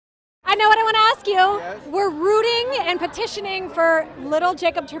know what I want to ask you. Yes? We're rooting and petitioning for little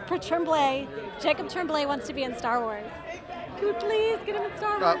Jacob Tremblay. Jacob Tremblay wants to be in Star Wars. Can we please get him in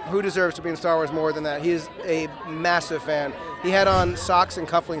Star Wars? Who deserves to be in Star Wars more than that? He is a massive fan. He had on socks and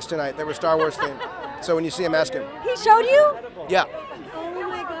cufflinks tonight that were Star Wars themed. So when you see him, ask him. He showed you? Yeah, Oh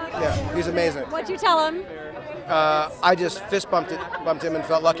my God. yeah, he's amazing. What'd you tell him? I just fist bumped him and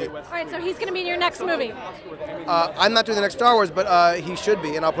felt lucky. All right, so he's going to be in your next movie. I'm not doing the next Star Wars, but he should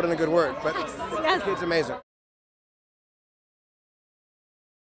be, and I'll put in a good word. But Yes. the kid's amazing.